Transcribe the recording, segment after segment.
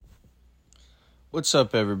What's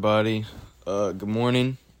up, everybody? Good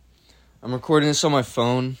morning. I'm recording this on my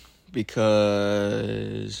phone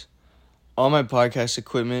because all my podcast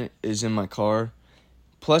equipment is in my car.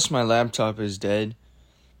 Plus, my laptop is dead.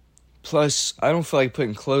 Plus, I don't feel like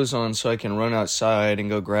putting clothes on so I can run outside and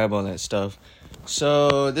go grab all that stuff.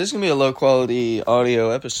 So, this is going to be a low-quality audio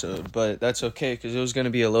episode, but that's okay because it was going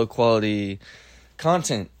to be a low-quality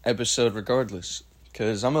content episode regardless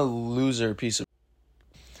because I'm a loser piece of...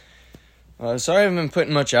 sorry I haven't been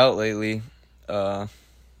putting much out lately.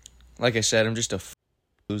 Like I said, I'm just a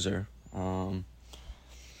loser.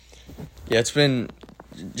 It's been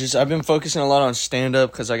I've been focusing a lot on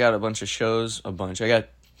stand-up because I got a bunch of shows. I got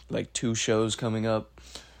like 2 shows coming up.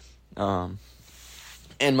 And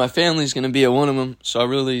my family's going to be at one of them, so I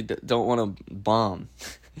really don't want to bomb.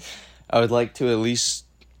 I would like to at least...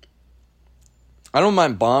 I don't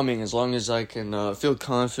mind bombing as long as I can feel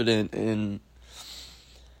confident in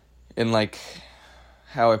like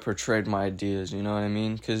how I portrayed my ideas, you know what I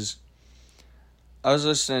mean? Because I was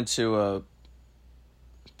listening to a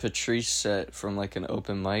Patrice set from like an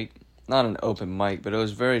open mic. Not an open mic, but it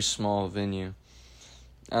was a very small venue.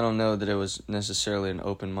 I don't know that it was necessarily an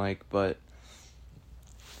open mic, but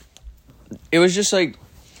it was just like,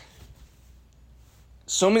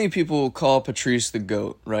 so many people call Patrice the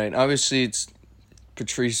GOAT, right? Obviously, it's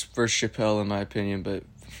Patrice versus Chappelle in my opinion, but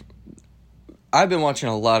I've been watching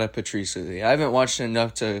a lot of Patrice lately. I haven't watched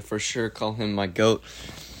enough to for sure call him my GOAT,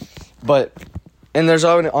 and there's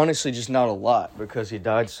honestly just not a lot because he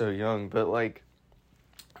died so young, but like,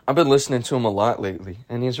 I've been listening to him a lot lately,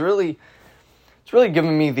 and it's really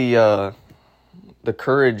giving me the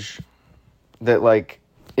courage that like,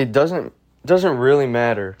 it doesn't really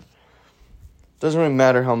matter. Doesn't really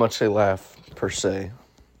matter how much they laugh per se.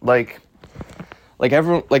 Like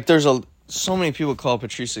everyone, like there's so many people call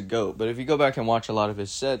Patrice a GOAT, but if you go back and watch a lot of his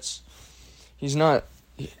sets, he's not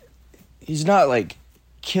like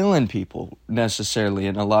killing people necessarily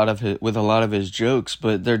with a lot of his jokes,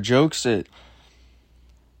 but they're jokes that,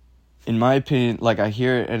 in my opinion, like I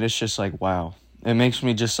hear it and it's just like, wow. It makes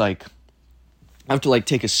me just like, I have to like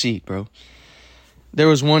take a seat, bro. There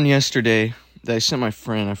was one yesterday that I sent my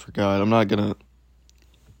friend. I forgot. I'm not gonna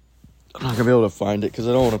be able to find it because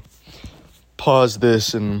I don't want to pause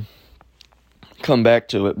this and come back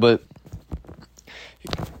to it. But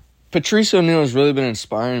Patrice O'Neal has really been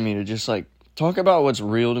inspiring me to just like talk about what's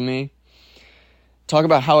real to me. Talk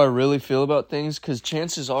about how I really feel about things, because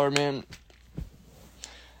chances are, man,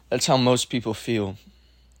 that's how most people feel.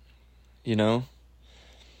 You know?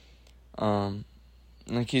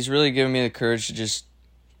 Like, he's really given me the courage to just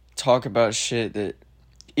talk about shit that,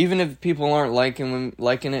 even if people aren't liking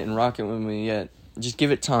it and rocking with me yet, just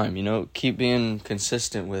give it time, you know? Keep being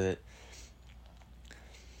consistent with it.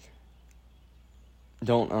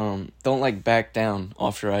 Don't like back down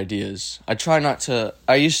off your ideas. I try not to.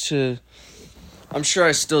 I'm sure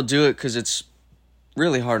I still do it because it's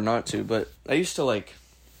really hard not to, but I used to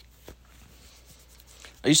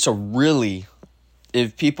really,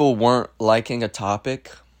 if people weren't liking a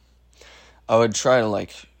topic, I would try to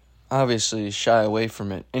like, obviously shy away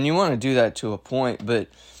from it. And you want to do that to a point, but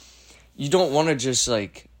you don't want to just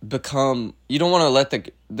like you don't want to let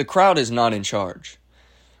the crowd is not in charge.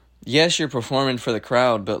 Yes, you're performing for the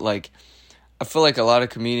crowd, but like, I feel like a lot of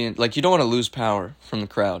comedians, like, you don't want to lose power from the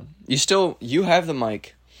crowd. You have the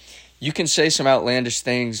mic. You can say some outlandish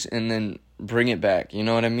things and then bring it back. You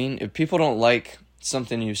know what I mean? If people don't like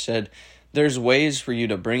something you said, there's ways for you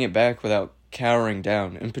to bring it back without cowering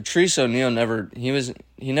down. And Patrice O'Neal never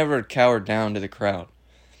cowered down to the crowd.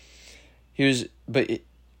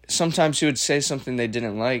 Sometimes he would say something they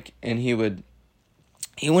didn't like, and he wouldn't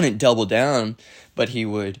double down, but he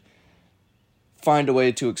would find a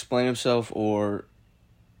way to explain himself, or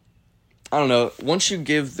I don't know. Once you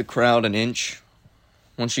give the crowd an inch,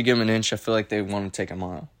 I feel like they want to take a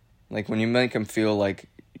mile. Like, when you make them feel like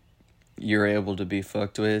you're able to be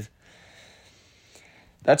fucked with.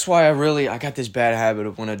 That's why I got this bad habit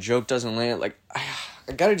of when a joke doesn't land, like, I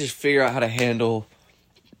gotta just figure out how to handle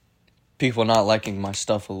people not liking my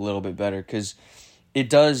stuff a little bit better, because it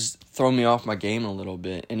does throw me off my game a little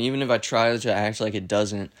bit. And even if I try to act like it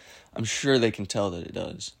doesn't, I'm sure they can tell that it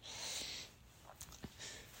does.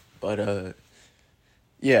 But,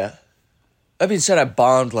 yeah. That being said, I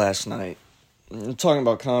bombed last night. I'm talking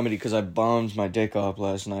about comedy because I bombed my dick off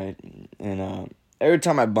last night. And every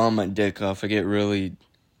time I bomb my dick off, I get really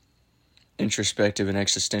introspective and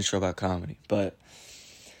existential about comedy. But,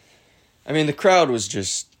 I mean, the crowd was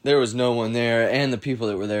just... There was no one there, and the people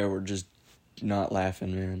that were there were just not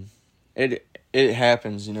laughing, man. It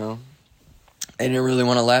happens, you know? I didn't really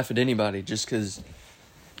want to laugh at anybody just because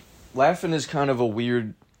laughing is kind of a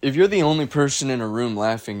weird... If you're the only person in a room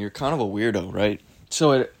laughing, you're kind of a weirdo, right?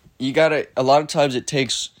 So a lot of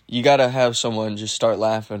times you gotta have someone just start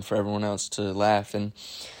laughing for everyone else to laugh. And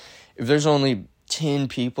if there's only 10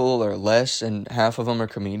 people or less and half of them are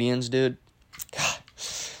comedians, dude, God,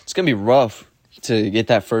 it's gonna be rough to get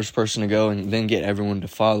that first person to go and then get everyone to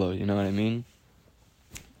follow, you know what I mean?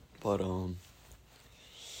 But,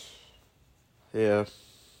 yeah.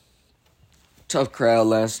 Tough crowd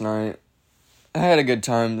last night. I had a good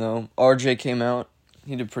time, though. RJ came out.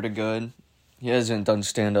 He did pretty good. He hasn't done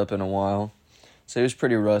stand-up in a while, so he was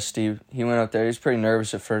pretty rusty. He went up there. He was pretty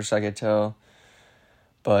nervous at first, I could tell.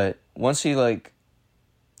 But once he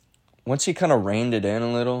kind of reined it in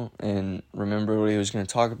a little and remembered what he was going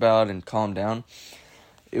to talk about and calmed down,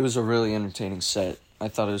 it was a really entertaining set. I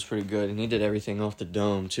thought it was pretty good, and he did everything off the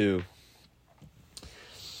dome, too.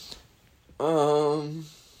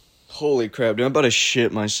 Holy crap, dude, I'm about to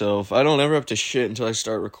shit myself. I don't ever have to shit until I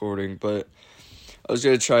start recording, but I was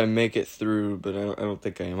going to try and make it through, but I don't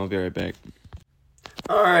think I am. I'll be right back.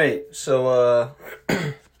 Alright, so,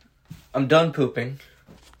 I'm done pooping.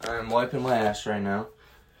 I'm wiping my ass right now.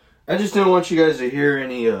 I just didn't want you guys to hear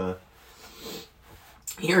any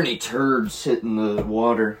turds hitting the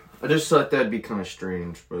water. I just thought that'd be kind of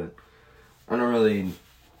strange, but I don't really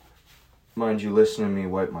mind you listening to me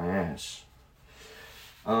wipe my ass.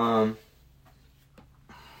 No,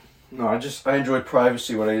 I enjoy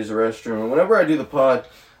privacy when I use the restroom. And whenever I do the pod,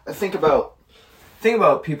 I think about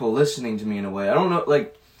people listening to me in a way. I don't know,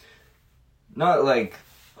 like, not like,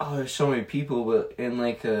 oh, there's so many people, but in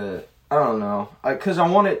like I don't know. Cause I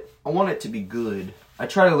want it to be good. I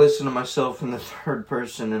try to listen to myself in the third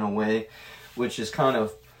person in a way, which is kind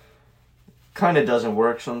of doesn't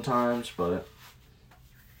work sometimes, but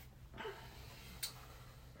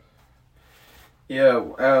yeah,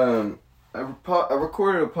 I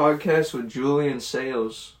recorded a podcast with Julian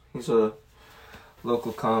Sales. He's a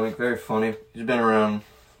local comic, very funny. He's been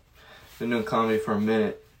doing comedy for a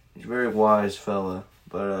minute. He's a very wise fella,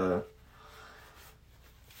 but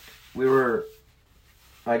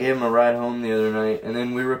I gave him a ride home the other night, and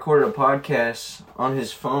then we recorded a podcast on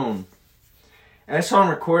his phone. And I saw him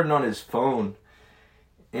recording on his phone,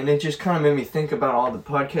 and it just kind of made me think about all the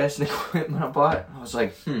podcasting equipment I bought. I was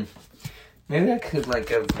like, maybe I could,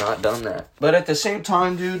 have not done that. But at the same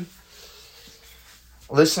time, dude,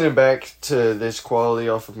 listening back to this quality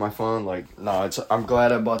off of my phone, I'm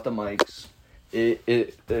glad I bought the mics.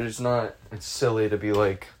 It's silly to be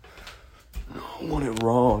like, no, I want it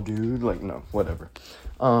raw, dude. No, whatever.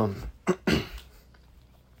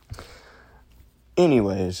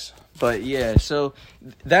 Anyways, but yeah, so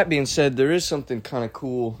that being said, there is something kind of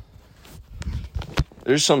cool.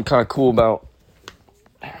 There's something kind of cool about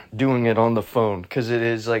doing it on the phone, because it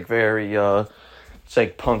is very it's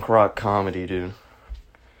like punk rock comedy, dude.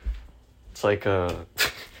 It's like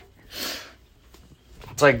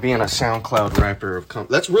it's like being a SoundCloud rapper of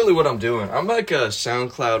that's really what I'm doing. I'm like a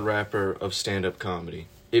SoundCloud rapper of stand-up comedy,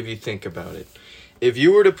 if you think about it. If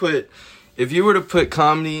you were to put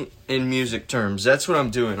comedy in music terms, that's what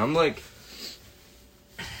I'm doing. I'm like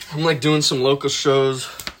doing some local shows,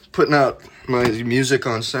 putting out my music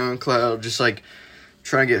on SoundCloud, just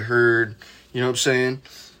trying to get heard, you know what I'm saying?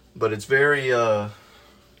 But it's very,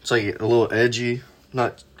 it's a little edgy.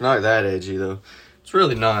 Not that edgy, though. It's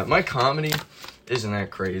really not. My comedy isn't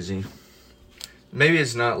that crazy. Maybe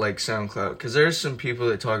it's not like SoundCloud, because there's some people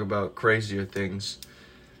that talk about crazier things.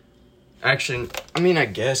 Actually, I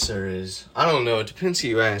guess there is. I don't know. It depends who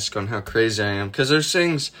you ask on how crazy I am, because there's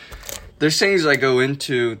things I go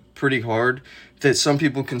into pretty hard that some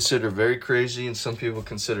people consider very crazy and some people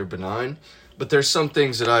consider benign. But there's some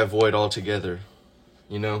things that I avoid altogether,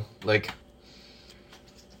 you know?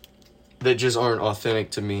 That just aren't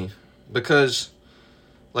authentic to me. Because,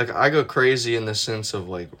 I go crazy in the sense of,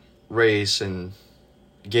 race and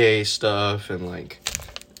gay stuff and,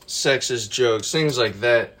 sexist jokes, things like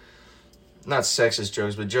that. Not sexist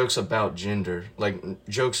jokes, but jokes about gender.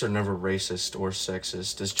 Jokes are never racist or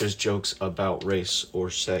sexist. It's just jokes about race or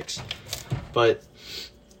sex. But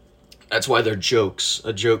that's why they're jokes.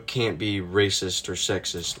 A joke can't be racist or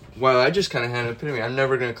sexist. Well, I just kind of had an opinion. I'm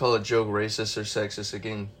never going to call a joke racist or sexist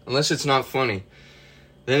again. Unless it's not funny.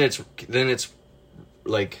 Then it's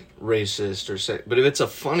racist or sex. But if it's a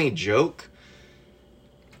funny joke,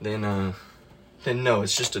 then no,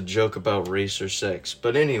 it's just a joke about race or sex.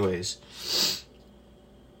 But anyways,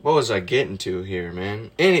 what was I getting to here,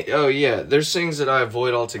 man? There's things that I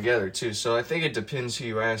avoid altogether, too. So I think it depends who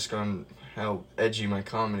you ask on how edgy my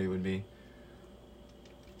comedy would be.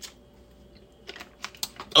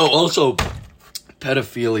 Oh, also,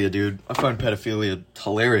 Pedophilia, dude. I find pedophilia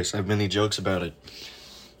hilarious. I have many jokes about it.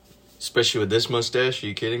 Especially with this mustache. Are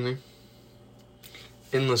you kidding me?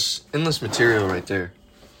 Endless material right there.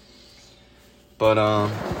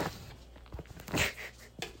 But,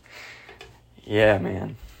 yeah,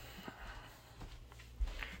 man.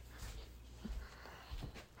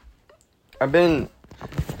 I've been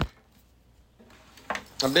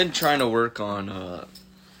trying to work on,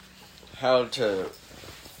 how to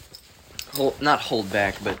not hold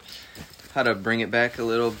back, but how to bring it back a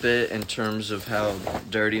little bit in terms of how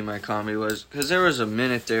dirty my comedy was. Because there was a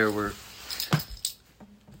minute there where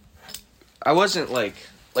I wasn't like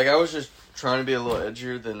I was just trying to be a little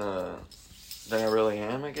edgier than I really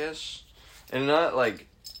am, I guess. And not like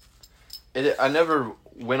I never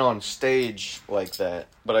went on stage like that,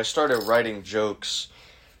 but I started writing jokes,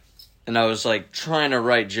 and I was like trying to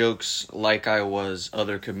write jokes like I was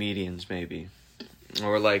other comedians, maybe,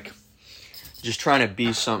 or like just trying to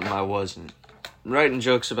be something I wasn't. Writing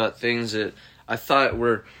jokes about things that I thought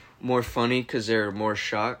were more funny because they're more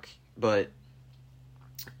shock, but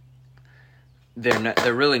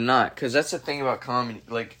they're really not. Because that's the thing about comedy.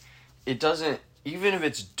 Like, it doesn't, even if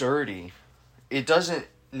it's dirty, it doesn't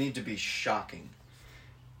need to be shocking.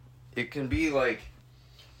 It can be like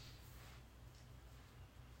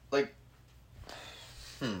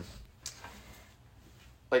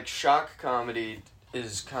shock comedy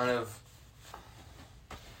is kind of,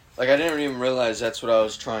 like, I didn't even realize that's what I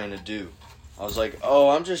was trying to do. I was like, oh,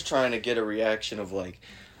 I'm just trying to get a reaction of like,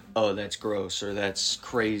 oh, that's gross, or that's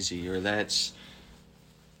crazy, or that's,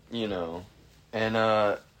 and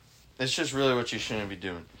it's just really what you shouldn't be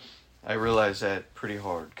doing. I realized that pretty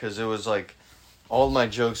hard, because it was like, all my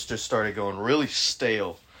jokes just started going really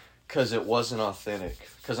stale, because it wasn't authentic,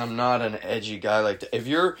 because I'm not an edgy guy like that. If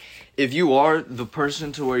you are the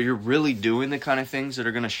person to where you're really doing the kind of things that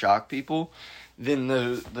are going to shock people, then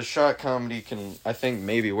the shock comedy can, I think,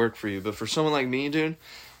 maybe work for you. But for someone like me, dude,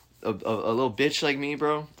 a little bitch like me,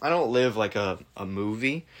 bro, I don't live like a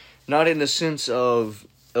movie. Not in the sense of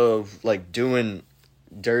like doing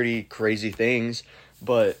dirty, crazy things,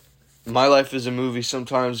 but my life is a movie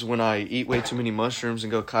sometimes when I eat way too many mushrooms and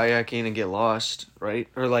go kayaking and get lost, right?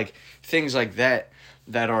 Or like things like that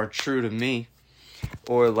are true to me.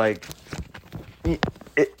 Or like, I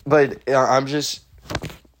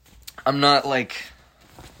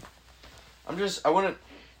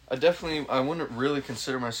wouldn't really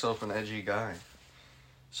consider myself an edgy guy.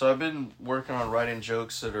 So I've been working on writing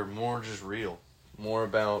jokes that are more just real. More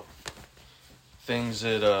about things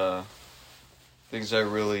that I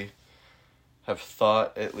really have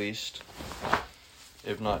thought, at least,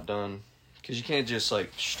 if not done. Because you can't just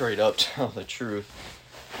like straight up tell the truth.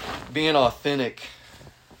 Being authentic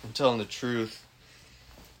and telling the truth,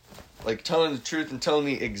 like telling the truth and telling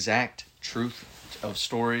the exact truth of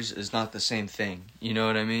stories is not the same thing. You know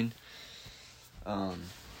what I mean?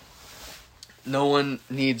 No one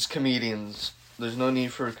needs comedians. There's no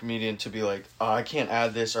need for a comedian to be like, oh, I can't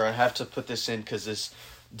add this, or I have to put this in because this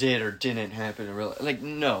did or didn't happen in real life. Like,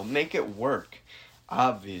 no, make it work,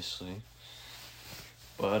 obviously.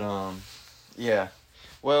 But, yeah.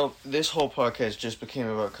 Well, this whole podcast just became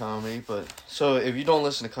about comedy, but, so if you don't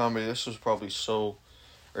listen to comedy, this was probably so,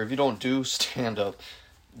 or if you don't do stand-up,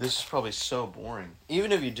 this is probably so boring.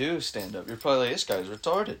 Even if you do stand-up, you're probably like, this guy's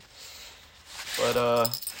retarded.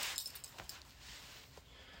 But,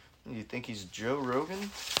 you think he's Joe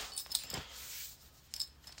Rogan?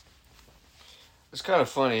 It's kind of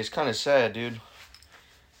funny. It's kind of sad, dude.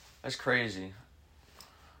 That's crazy.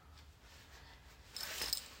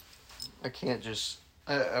 I can't just...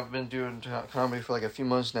 I've been doing comedy for like a few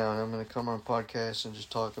months now, and I'm going to come on a podcast and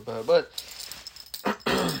just talk about it. But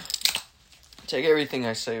take everything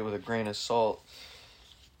I say with a grain of salt.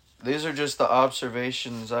 These are just the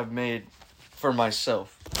observations I've made for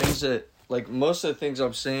myself. Things that, like, most of the things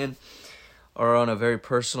I'm saying are on a very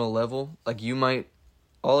personal level. Like,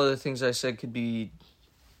 all of the things I said could be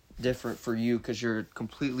different for you because you're a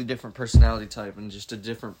completely different personality type and just a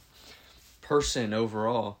different person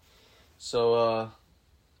overall. So,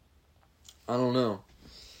 I don't know.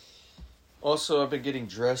 Also, I've been getting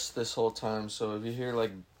dressed this whole time, so if you hear,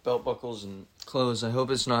 like, belt buckles and clothes, I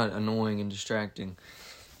hope it's not annoying and distracting.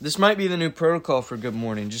 This might be the new protocol for Good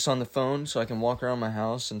Morning, just on the phone, so I can walk around my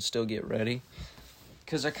house and still get ready.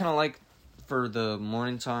 Because I kind of like, for the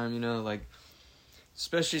morning time, like,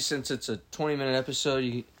 especially since it's a 20-minute episode,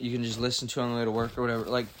 you can just listen to it on the way to work or whatever.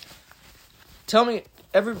 Like, tell me,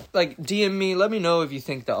 DM me, let me know if you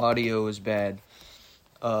think the audio is bad.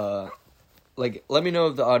 Let me know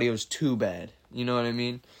if the audio is too bad. You know what I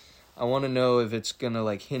mean? I want to know if it's gonna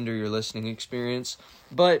like hinder your listening experience.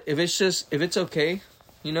 But if it's okay,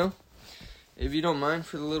 you know, if you don't mind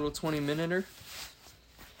for the little 20-minute,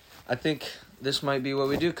 I think this might be what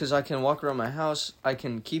we do, because I can walk around my house. I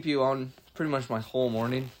can keep you on pretty much my whole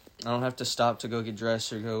morning. I don't have to stop to go get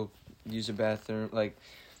dressed or go use a bathroom. Like,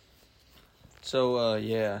 so,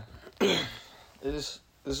 yeah. This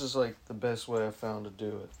is, like, the best way I found to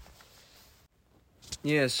do it.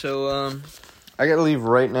 Yeah, so, I gotta leave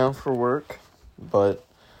right now for work, but,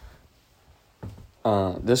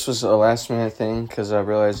 this was a last-minute thing, because I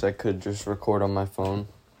realized I could just record on my phone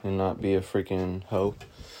and not be a freaking hoe.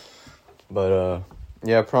 But,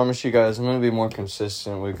 yeah, I promise you guys, I'm gonna be more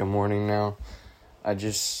consistent with Good Morning now. I've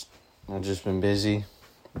just been busy,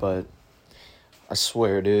 but I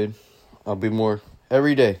swear, dude, I'll be more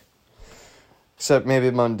every day. Except maybe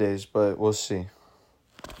Mondays, but we'll see.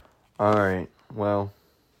 Alright, well,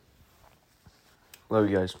 love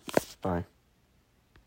you guys. Bye.